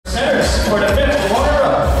for the fifth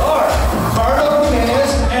runner-up are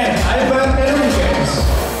and Ivan Enriquez.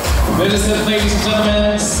 Ladies and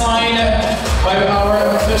gentlemen, signed by our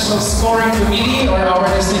official scoring committee or our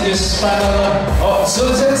distinguished panel of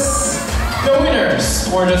judges. The winners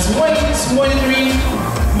for the 2023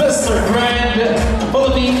 Mr. Grand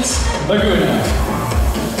Philippines Laguna.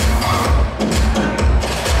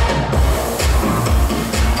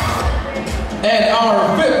 And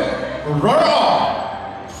our fifth runner-up.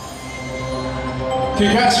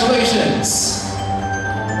 Congratulations.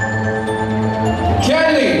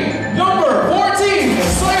 Candidate number 14,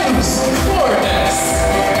 Silas Flores.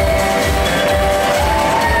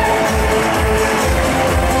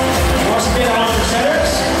 Once again, our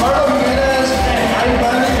presenters, and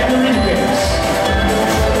Ivan Enriquez.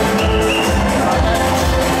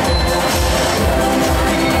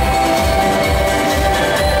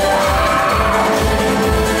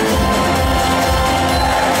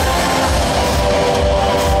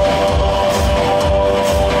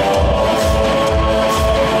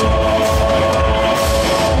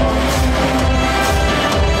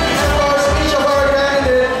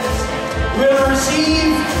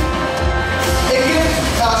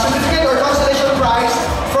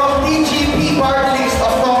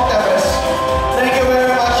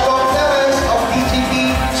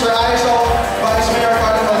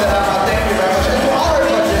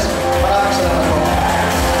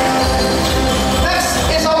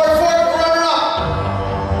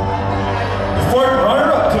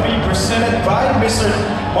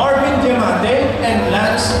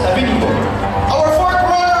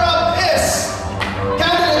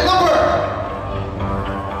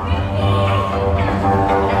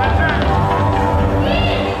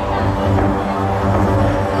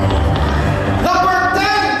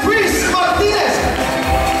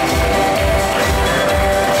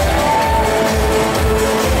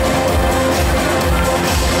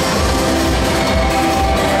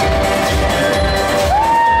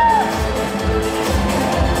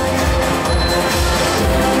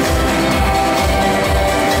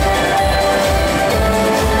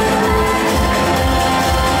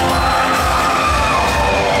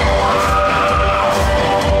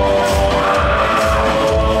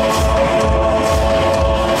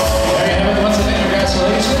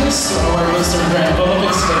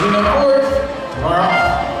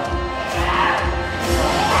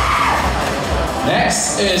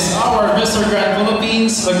 Next is our Mr. Grand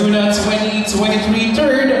Philippines Laguna 2023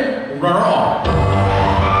 third runner-up.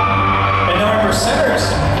 And our presenters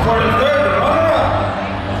for the third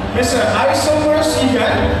runner-up, Mr. Aison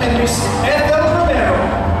Marcigan and Ms. Ethel Romero.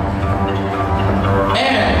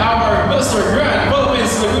 And our Mr. Grand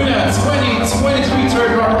Philippines Laguna 2023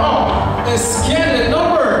 third runner-up is candidate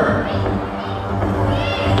number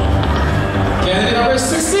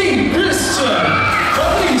 16, Christian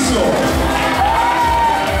Fabrizio.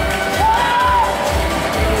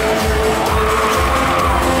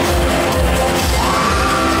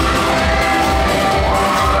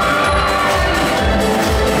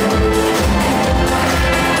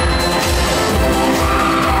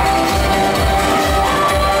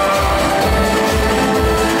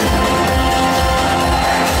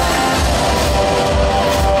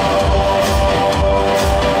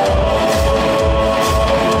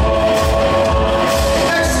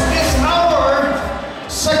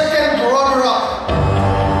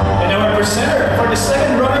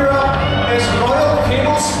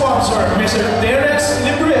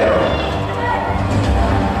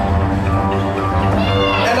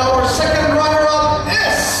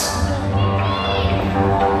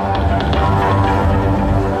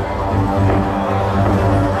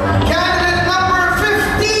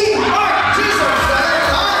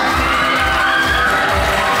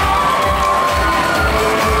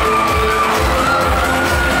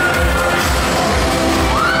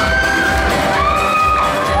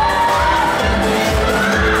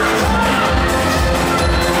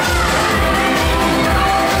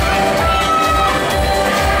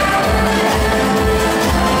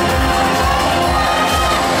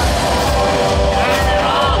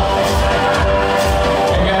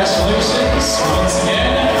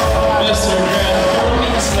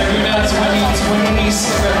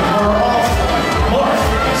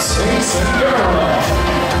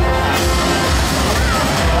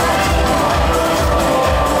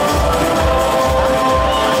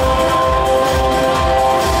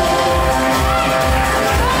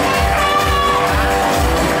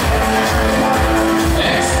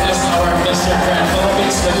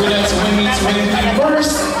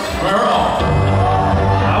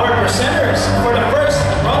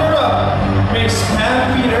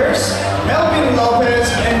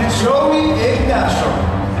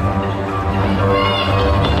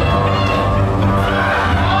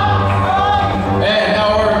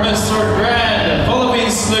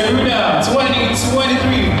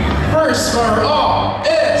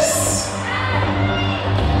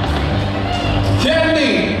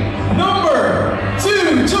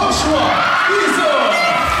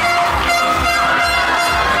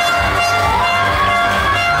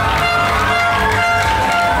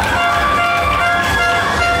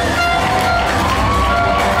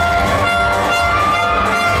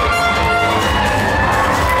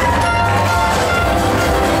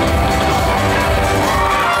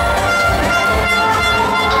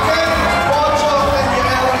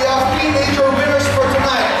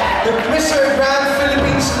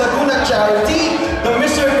 Charity, the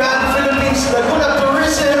Mr. Grand Philippines Laguna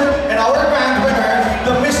Tourism, and our grand winner,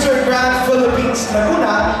 the Mr. Grand Philippines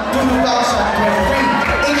Laguna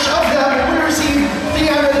 2023. Each of them will receive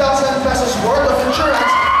 300,000 pesos worth of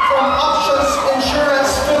insurance from Options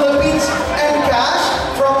Insurance Philippines and cash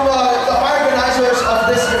from the organizers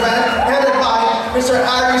of this event, headed by Mr.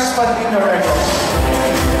 Aris Fantino.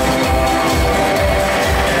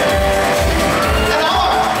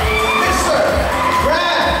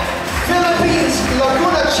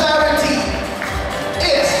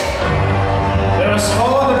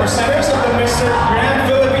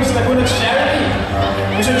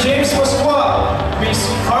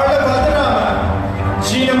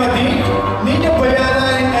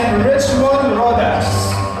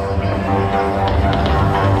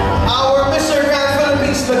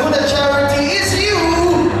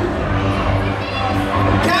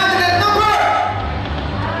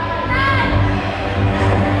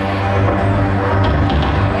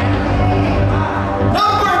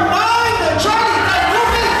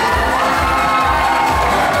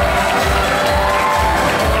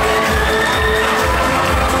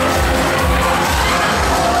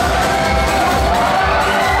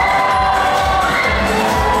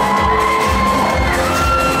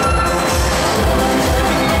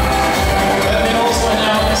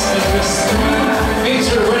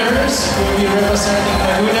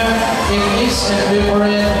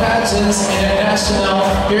 International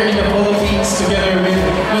here in the Philippines together with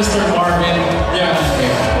Mr. Marvin Yamake.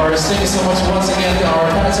 Of course, thank you so much once again to our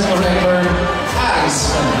pageant director,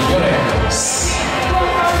 Aris Fantino.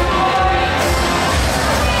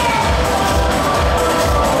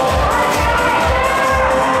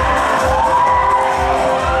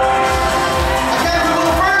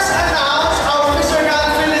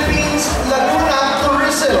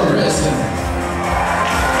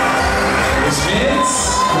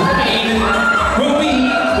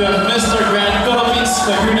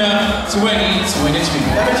 Laguna 2023.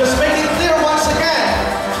 Let me just make it clear once again.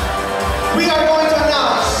 We are going to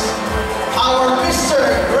announce our Mr.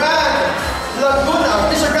 Grand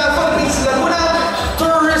Philippines Laguna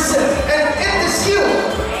Tourism. And it is you.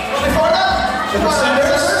 Before that, the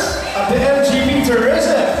presenters of the MGB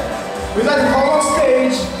Tourism. We'd like to call on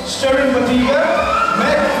stage Sterling Batiga,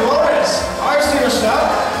 Meg Flores, RC Rashad,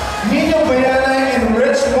 Nino Bayana, and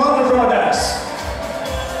Rich Juan Rodas.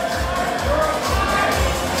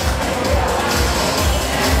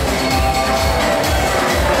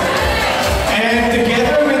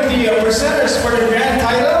 Presenters for the grand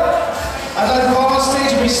title, I'd like to call on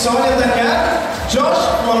stage Miss Sonia Daniel, Josh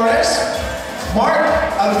Flores, Mark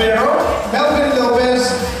Albero, Melvin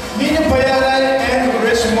Lopez, Nino Payana, and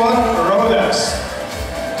Richmond Rodas.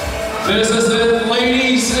 This is it,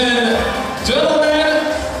 ladies and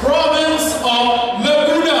gentlemen, province of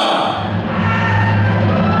Laguna.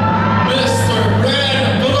 Mr.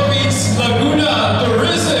 Grand Philippines Laguna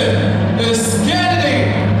Tourism is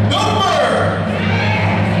candidate number.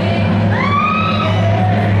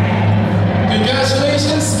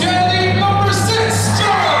 Congratulations, candidate number 6,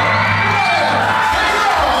 John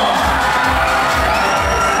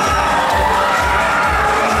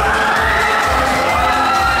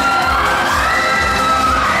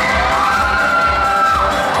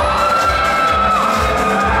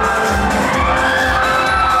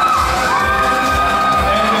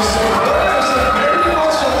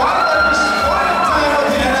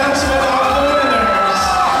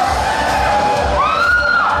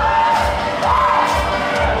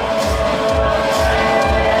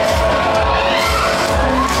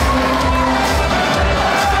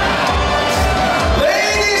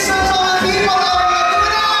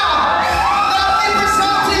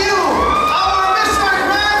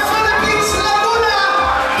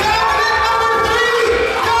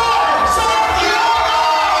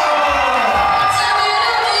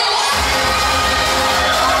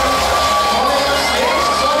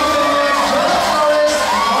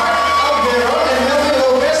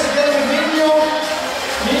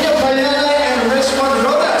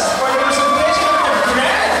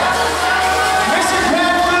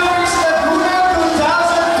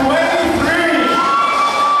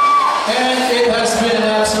it has